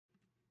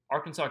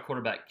Arkansas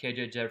quarterback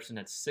KJ Jefferson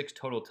had 6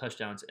 total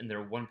touchdowns in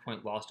their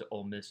 1-point loss to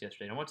Ole Miss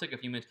yesterday. And I want to take a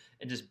few minutes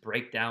and just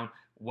break down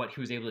what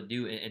he was able to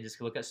do and just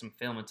look at some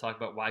film and talk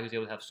about why he was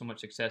able to have so much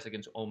success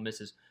against Ole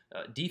Miss's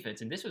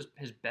defense. And this was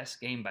his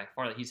best game by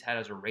far that he's had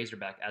as a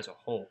Razorback as a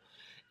whole.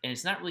 And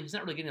he's not really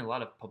getting a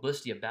lot of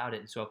publicity about it.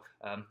 And so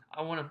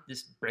I want to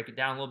just break it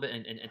down a little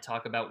bit and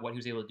talk about what he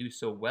was able to do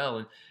so well.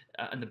 And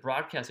in the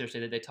broadcast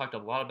yesterday, they talked a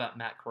lot about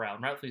Matt Corral,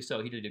 and rightfully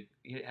so.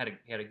 He had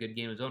a good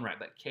game in his own right.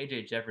 But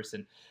KJ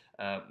Jefferson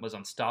was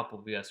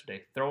unstoppable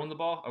yesterday, running the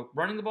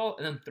ball,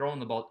 and then throwing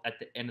the ball at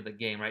the end of the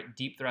game, right?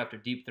 Deep throw after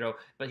deep throw.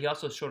 But he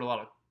also showed a lot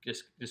of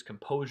just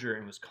composure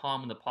and was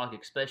calm in the pocket,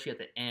 especially at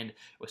the end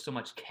with so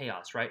much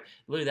chaos, right?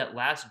 Literally that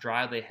last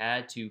drive they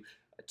had to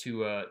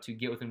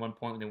get within 1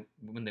 point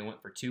when they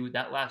went for 2.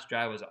 That last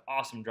drive was an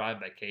awesome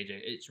drive by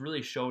KJ. It's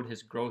really showed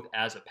his growth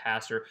as a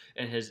passer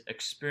and his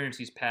experience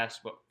these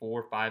past 4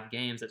 or 5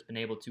 games that's been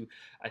able to,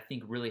 I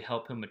think, really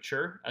help him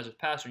mature as a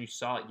passer. And you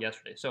saw it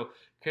yesterday. So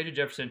KJ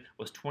Jefferson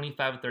was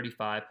 25 of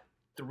 35,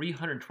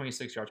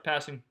 326 yards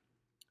passing,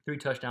 3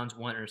 touchdowns,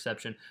 1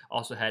 interception.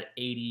 Also had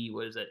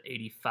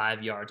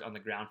 85 yards on the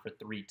ground for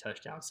 3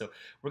 touchdowns. So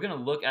we're going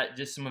to look at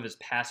just some of his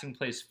passing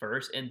plays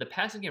first. And the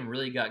passing game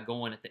really got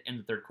going at the end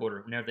of the third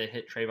quarter whenever they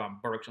hit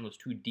Trayvon Burks on those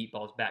 2 deep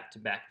balls back to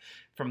back.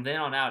 From then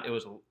on out, it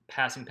was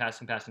passing.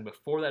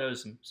 Before that, it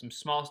was some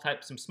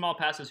small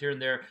passes here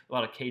and there, a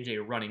lot of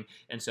KJ running.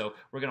 And so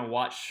we're going to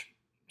watch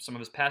some of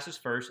his passes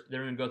first. Then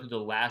we're going to go through the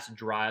last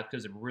drive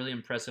because a really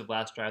impressive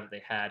last drive that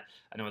they had.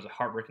 I know it was a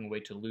heartbreaking way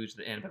to lose at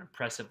the end, but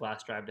impressive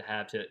last drive to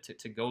have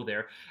to go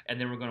there.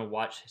 And then we're going to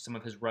watch some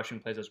of his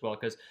rushing plays as well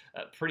because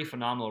pretty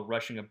phenomenal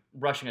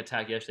rushing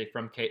attack yesterday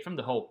from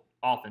the whole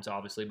offense,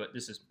 obviously, but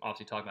this is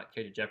obviously talking about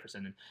KJ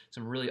Jefferson and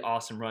some really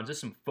awesome runs,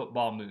 just some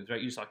football moves, right?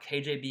 You saw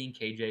KJ being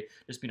KJ,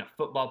 just being a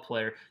football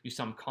player. You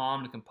saw him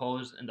calm and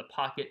composed in the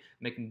pocket,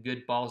 making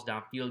good balls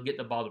downfield. Get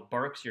the ball to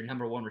Burks, your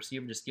number 1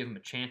 receiver. Just give him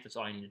a chance. That's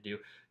all you need to do.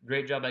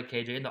 Great job by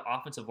KJ. And the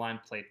offensive line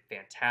played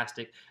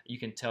fantastic. You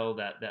can tell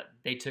that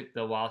they took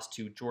the loss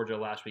to Georgia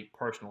last week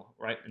personal,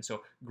 right? And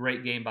so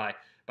great game by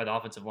the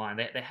offensive line.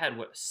 They had,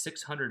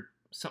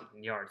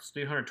 600-something yards,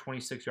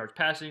 326 yards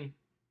passing,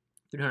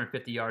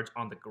 350 yards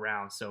on the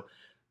ground. So,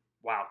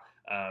 wow.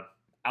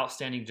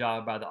 Outstanding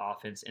job by the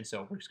offense. And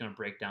so we're just going to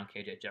break down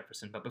KJ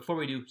Jefferson. But before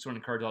we do, just want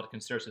to encourage you all to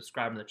consider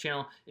subscribing to the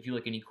channel if you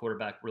like any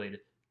quarterback-related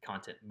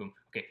content. Boom.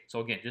 Okay, so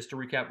again, just to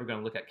recap, we're going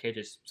to look at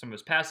some of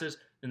his passes,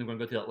 then we're going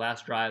to go through that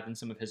last drive and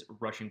some of his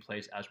rushing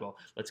plays as well.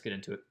 Let's get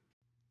into it.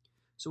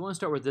 So I want to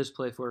start with this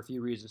play for a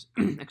few reasons.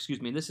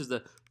 Excuse me. This is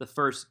the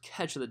first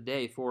catch of the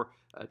day for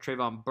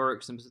Trayvon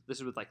Burks. And this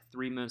is with like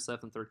 3 minutes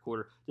left in the third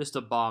quarter. Just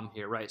a bomb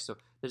here, right? So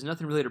there's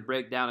nothing really to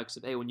break down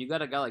except, hey, when you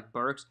got a guy like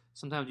Burks,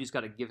 sometimes you just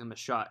got to give him a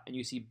shot. And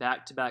you see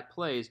back-to-back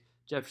plays,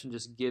 Jefferson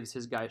just gives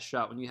his guy a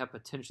shot. When you have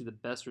potentially the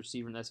best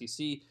receiver in the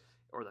SEC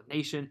or the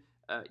nation,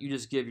 you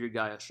just give your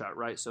guy a shot,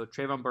 right? So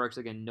Trayvon Burks,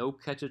 again, no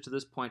catches to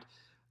this point.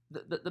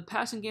 The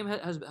passing game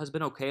has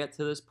been okay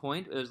to this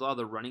point. There's a lot of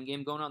the running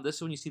game going on. This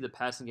is when you see the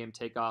passing game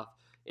take off.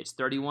 It's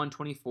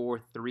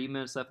 31-24, 3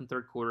 minutes left in the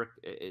third quarter.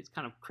 It's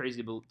kind of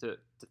crazy to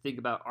think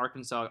about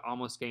Arkansas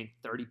almost gained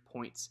 30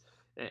 points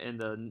in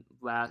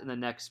the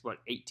next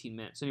 18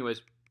 minutes.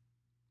 Anyways,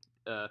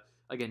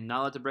 again, not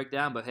a lot to break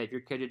down, but hey, if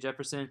you're KJ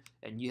Jefferson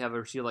and you have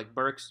a receiver like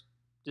Burks,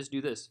 just do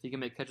this. If you can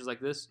make catches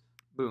like this,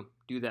 boom,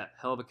 do that.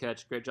 Hell of a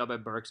catch. Great job by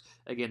Burks.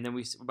 Again, then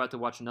we're about to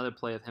watch another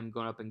play of him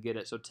going up and get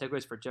it. So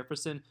takeaways for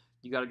Jefferson,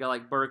 you got a guy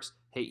like Burks.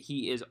 Hey,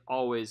 he is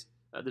always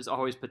there's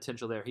always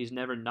potential there. He's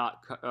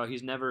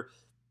never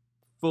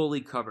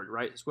fully covered,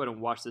 right? Let's go ahead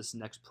and watch this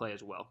next play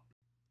as well.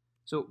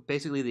 So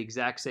basically the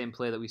exact same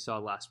play that we saw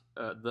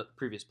the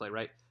previous play,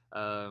 right?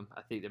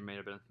 I think there may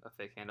have been a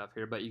fake handoff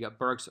here, but you got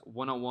Burks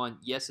one-on-one.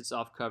 Yes, it's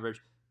off coverage.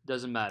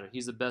 Doesn't matter.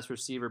 He's the best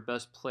receiver,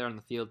 best player on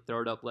the field.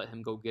 Throw it up, let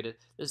him go get it.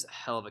 This is a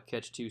hell of a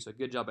catch, too. So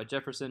good job by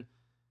Jefferson.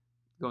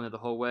 Going there the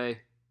whole way.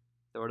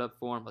 Throw it up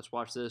for him. Let's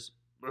watch this.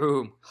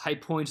 Boom. High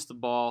points the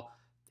ball.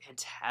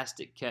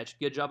 Fantastic catch.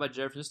 Good job by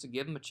Jefferson just to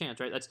give him a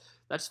chance, right?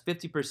 That's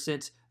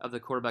 50% of the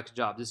quarterback's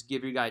job. Just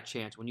give your guy a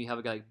chance. When you have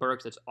a guy like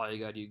Burks, that's all you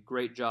got to do.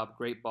 Great job,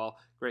 great ball,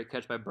 great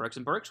catch by Burks.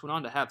 And Burks went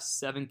on to have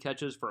 7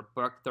 catches for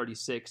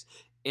 $136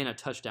 in a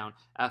touchdown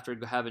after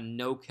having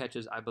no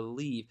catches, I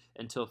believe,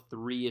 until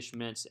 3-ish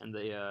minutes in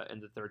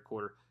the third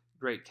quarter.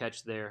 Great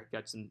catch there.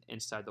 Got some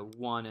inside the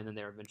 1, and then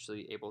they're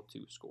eventually able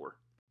to score.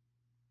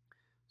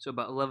 So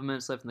about 11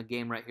 minutes left in the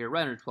game right here.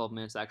 Right under 12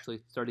 minutes,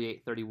 actually.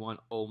 38-31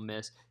 Ole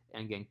Miss.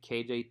 And again,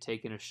 KJ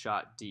taking a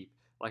shot deep.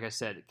 Like I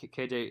said,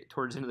 KJ,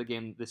 towards the end of the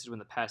game, this is when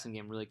the passing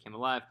game really came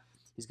alive.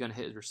 He's going to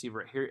hit his receiver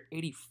right here.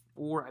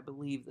 84, I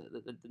believe.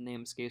 The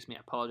name escapes me. I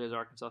apologize,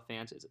 Arkansas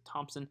fans. Is it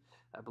Thompson?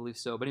 I believe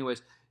so. But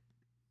anyways,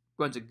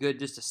 going to good,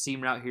 just a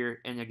seam route here.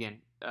 And again,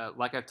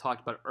 like I've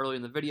talked about earlier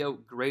in the video,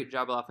 great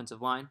job of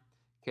offensive line.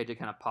 KJ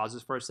kind of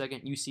pauses for a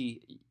second. You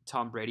see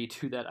Tom Brady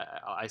do that.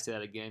 I say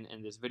that again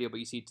in this video, but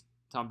you see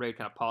Tom Brady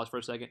kind of pause for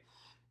a second.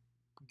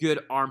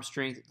 Good arm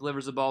strength,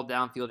 delivers the ball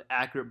downfield,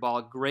 accurate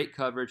ball, great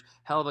coverage,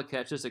 hell of a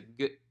catch. Just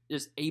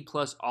just A+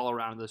 all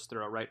around this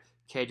throw, right?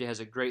 KJ has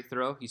a great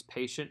throw. He's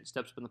patient,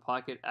 steps up in the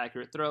pocket,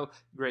 accurate throw,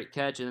 great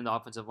catch, and then the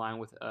offensive line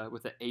with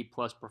an A+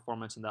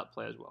 performance in that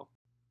play as well.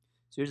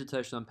 So here's a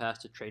touchdown pass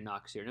to Trey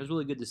Knox here. And it was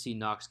really good to see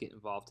Knox get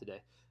involved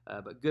today.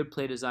 But good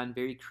play design,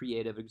 very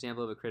creative.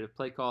 Example of a creative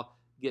play call.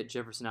 Get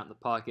Jefferson out in the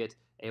pocket,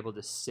 able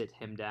to sit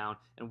him down.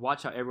 And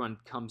watch how everyone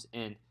comes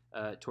in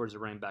towards the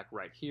running back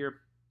right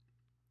here.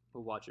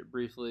 We'll watch it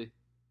briefly.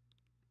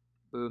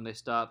 Boom, they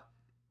stop.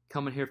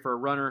 Coming here for a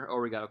runner. Oh,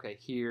 we got, okay,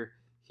 here,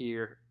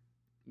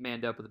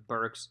 manned up with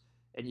Burks.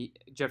 And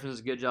Jefferson does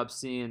a good job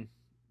seeing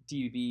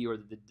DB or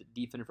the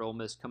defender for Ole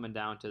Miss coming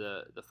down to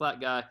the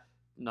flat guy.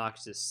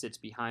 Knox just sits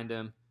behind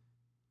him.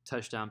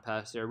 Touchdown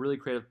pass there. Really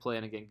creative play,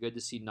 and again, good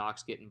to see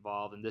Knox get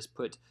involved. And this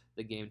put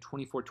the game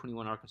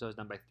 24-21. Arkansas is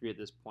down by 3 at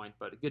this point,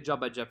 but a good job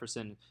by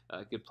Jefferson.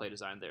 Good play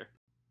design there.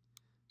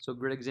 So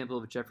great example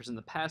of Jefferson in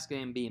the pass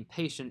game, being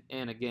patient,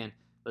 and again,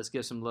 let's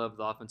give some love to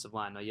the offensive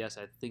line. Now, yes,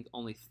 I think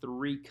only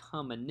 3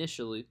 come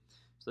initially,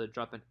 so they're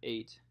dropping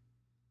 8.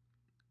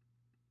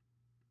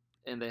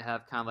 And they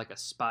have kind of like a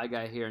spy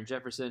guy here in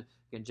Jefferson.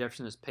 Again,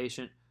 Jefferson is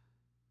patient.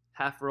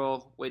 Half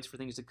roll, waits for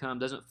things to come,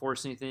 doesn't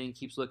force anything,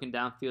 keeps looking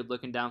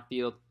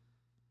downfield.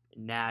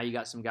 And now you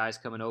got some guys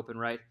coming open,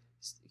 right?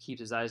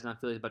 Keeps his eyes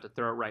downfield. He's about to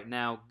throw it right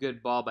now.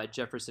 Good ball by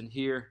Jefferson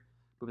here.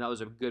 Boom, that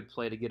was a good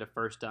play to get a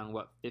first down,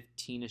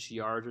 15-ish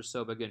yards or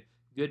so. But again,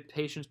 good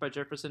patience by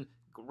Jefferson.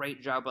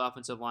 Great job by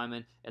offensive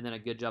lineman. And then a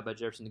good job by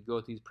Jefferson to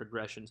go through these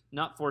progressions.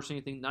 Not force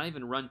anything, not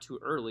even run too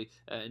early,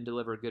 and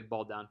deliver a good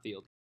ball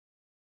downfield.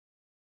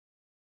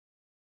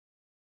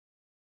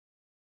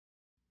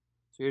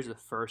 So here's the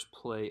first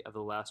play of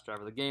the last drive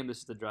of the game. This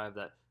is the drive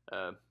that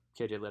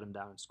KJ let him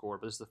down and scored.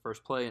 But this is the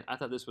first play, and I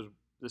thought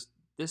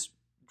this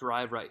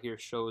drive right here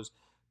shows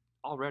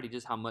already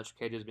just how much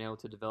KJ has been able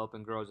to develop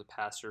and grow as a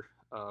passer.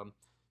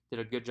 Did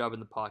a good job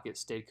in the pocket,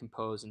 stayed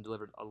composed, and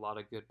delivered a lot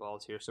of good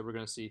balls here. So we're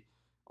going to see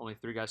only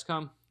 3 guys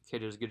come. KJ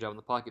does a good job in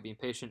the pocket, being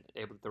patient,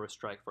 able to throw a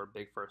strike for a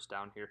big first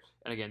down here.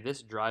 And again,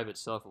 this drive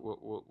itself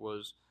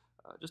was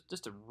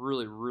just a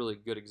really, really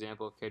good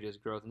example of KJ's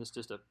growth, and this is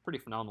just a pretty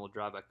phenomenal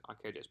drive on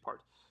KJ's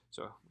part.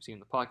 So we see him in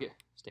the pocket,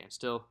 stand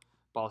still,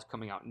 ball's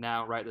coming out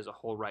now, right? There's a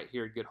hole right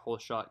here, good hole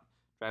shot,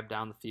 drive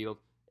down the field,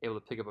 able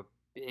to pick up a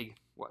big,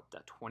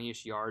 that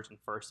 20-ish yards and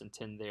 1st and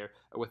 10 there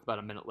with about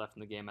a minute left in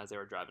the game as they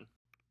were driving.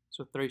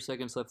 So 30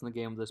 seconds left in the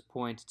game at this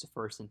point. It's a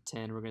 1st and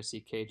 10. We're going to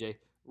see KJ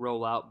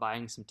roll out,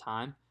 buying some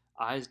time.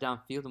 Eyes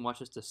downfield and watch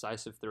this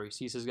decisive throw. He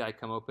sees his guy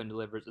come open,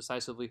 delivers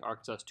decisively.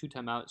 Arkansas has 2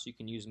 timeouts, so you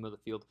can use him of the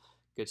field.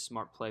 Good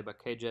smart play by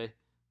KJ.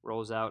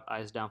 Rolls out,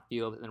 eyes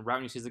downfield, and then right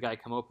when he sees the guy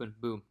come open,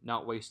 boom,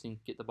 not wasting,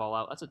 get the ball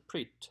out. That's a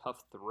pretty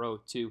tough throw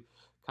too,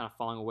 kind of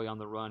falling away on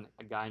the run,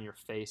 a guy in your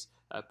face.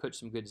 Put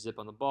some good zip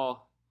on the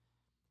ball.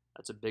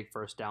 That's a big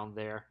first down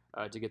there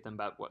to get them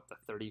about,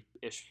 the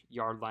 30-ish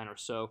yard line or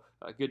so.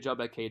 Good job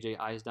by KJ,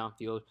 eyes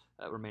downfield,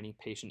 remaining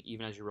patient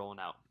even as you're rolling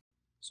out.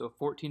 So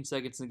 14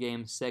 seconds in the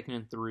game, 2nd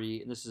and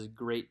 3, and this is a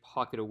great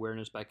pocket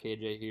awareness by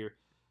KJ here.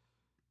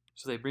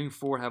 So they bring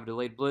forward, have a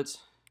delayed blitz.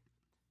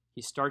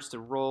 He starts to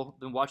roll,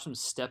 then watch him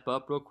step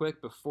up real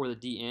quick before the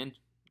D end.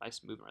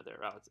 Nice movement right there.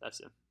 Wow,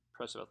 that's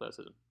impressive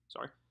athleticism.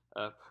 Sorry.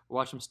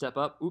 Watch him step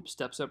up. Oops,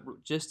 steps up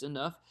just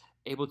enough.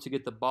 Able to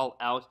get the ball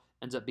out.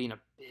 Ends up being a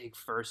big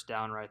first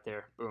down right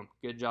there. Boom.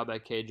 Good job by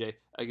KJ.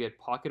 Again,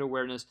 pocket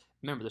awareness.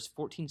 Remember, there's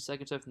 14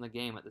 seconds left in the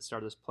game at the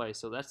start of this play.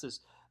 So that's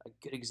just a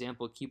good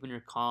example of keeping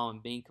your calm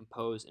and being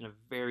composed in a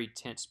very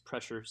tense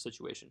pressure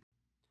situation.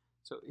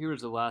 So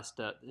here's the last,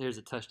 here's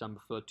a touchdown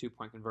before the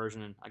 2-point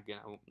conversion. And again,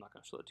 I'm not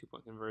going to show the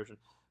 2-point conversion.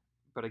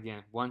 But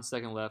again, 1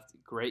 second left.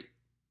 Great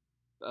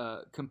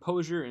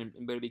composure and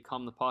better be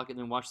calm in the pocket. And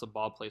then watch the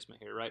ball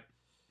placement here, right?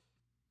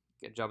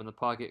 Good job in the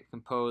pocket.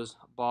 Compose,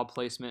 ball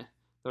placement.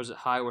 Throws it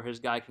high where his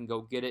guy can go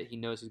get it. He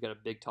knows he's got a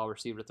big, tall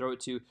receiver to throw it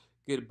to.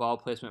 Good ball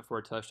placement for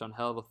a touchdown.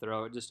 Hell of a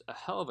throw. Just a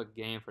hell of a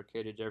game for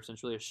KJ Jefferson.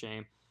 It's really a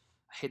shame.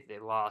 I hate that they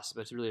lost,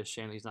 but it's really a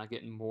shame that he's not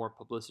getting more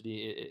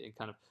publicity and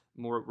kind of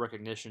more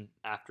recognition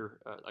after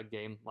a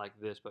game like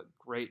this. But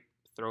great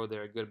throw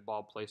there, good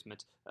ball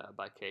placement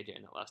by KJ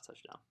in that last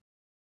touchdown.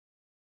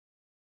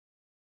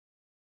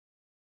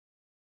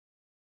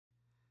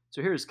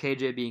 So here's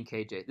KJ being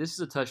KJ. This is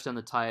a touchdown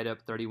to tie it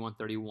up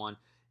 31-31.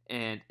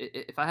 And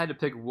if I had to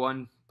pick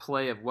one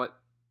play of what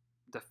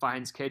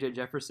defines KJ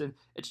Jefferson,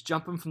 it's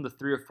jumping from the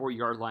 3 or 4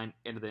 yard line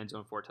into the end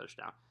zone for a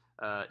touchdown.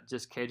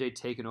 Just KJ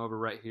taking over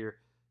right here,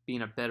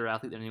 being a better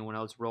athlete than anyone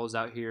else, rolls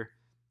out here.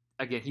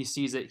 Again, he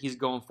sees it. He's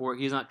going for it.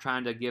 He's not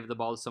trying to give the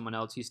ball to someone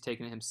else. He's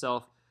taking it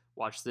himself.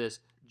 Watch this.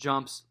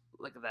 Jumps.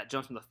 Look at that.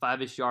 Jumps from the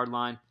 5-ish yard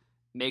line.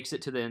 Makes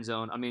it to the end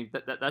zone. I mean,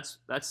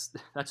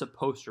 that's a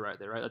poster right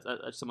there, right?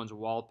 That's someone's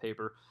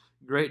wallpaper.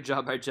 Great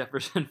job by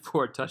Jefferson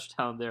for a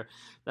touchdown there.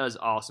 That is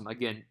awesome.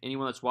 Again,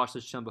 anyone that's watched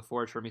this show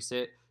before has heard me say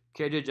it.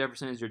 KJ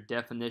Jefferson is your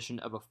definition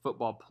of a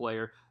football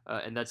player,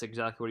 and that's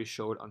exactly what he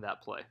showed on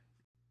that play.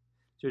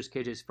 So here's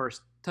KJ's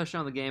first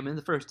touchdown of the game, and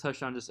the first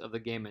touchdown just of the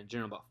game in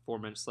general, about 4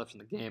 minutes left in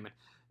the game,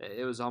 and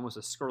it was almost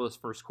a scoreless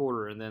first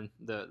quarter, and then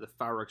the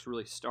fireworks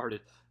really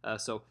started.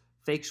 So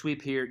Fake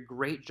sweep here.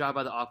 Great job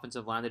by the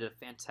offensive line. They did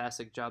a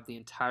fantastic job the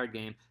entire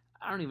game.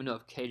 I don't even know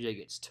if KJ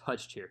gets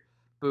touched here.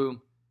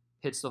 Boom.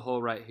 Hits the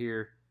hole right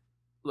here.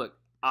 Look,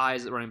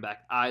 eyes running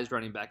back, eyes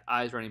running back,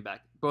 eyes running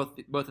back. Both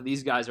of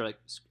these guys are like,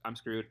 I'm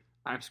screwed,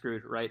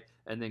 right?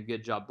 And then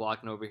good job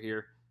blocking over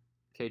here.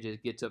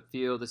 KJ gets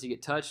upfield. Does he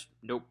get touched?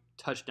 Nope.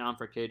 Touchdown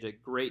for KJ.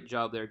 Great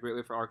job there. Great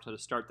way for Arkansas to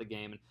start the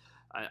game. And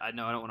I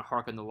know I don't want to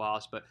harken the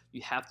loss, but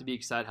you have to be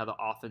excited how the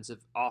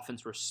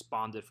offense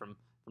responded from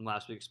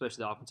last week,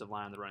 especially the offensive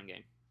line in the run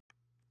game.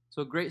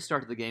 So great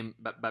start to the game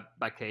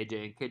by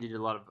KJ. And KJ did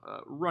a lot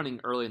of running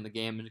early in the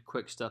game and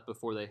quick stuff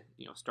before they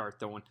start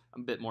throwing a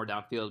bit more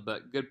downfield.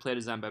 But good play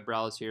design by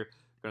Browse here.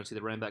 Going to see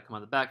the running back come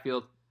on the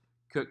backfield.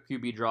 Cook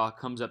QB draw,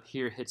 comes up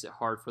here, hits it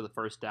hard for the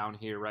first down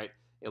here, right?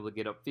 Able to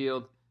get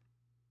upfield,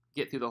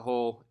 get through the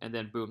hole, and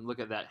then boom, look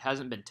at that.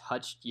 Hasn't been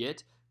touched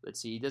yet. Let's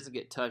see, he doesn't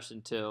get touched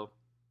until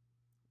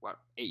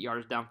 8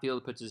 yards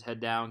downfield, puts his head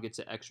down, gets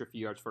an extra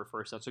few yards for a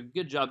first down. So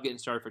good job getting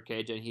started for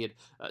KJ, and he had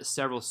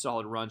several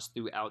solid runs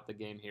throughout the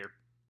game here.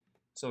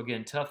 So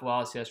again, tough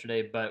loss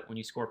yesterday, but when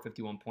you score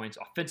 51 points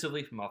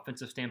offensively, from an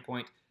offensive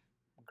standpoint,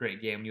 great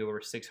game. You have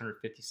over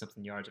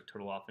 650-something yards of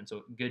total offense.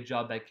 So good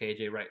job by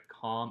KJ, right?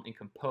 Calm and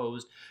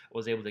composed.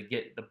 Was able to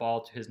get the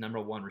ball to his number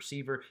one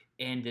receiver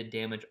and did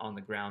damage on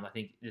the ground. I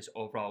think just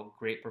overall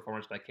great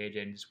performance by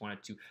KJ, and just wanted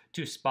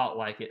to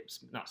spotlight it,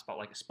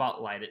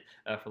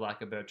 for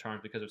lack of better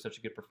terms, because it was such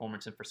a good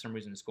performance, and for some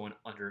reason it's going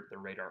under the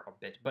radar a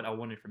bit. But I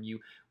wondered from you,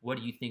 what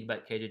do you think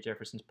about KJ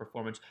Jefferson's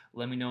performance?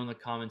 Let me know in the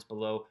comments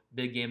below.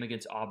 Big game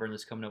against Auburn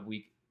this coming up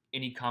week.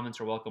 Any comments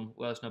are welcome.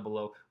 Let us know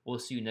below. We'll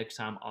see you next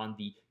time on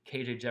the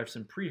KJ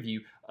Jefferson preview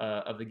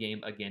of the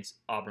game against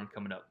Auburn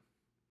coming up.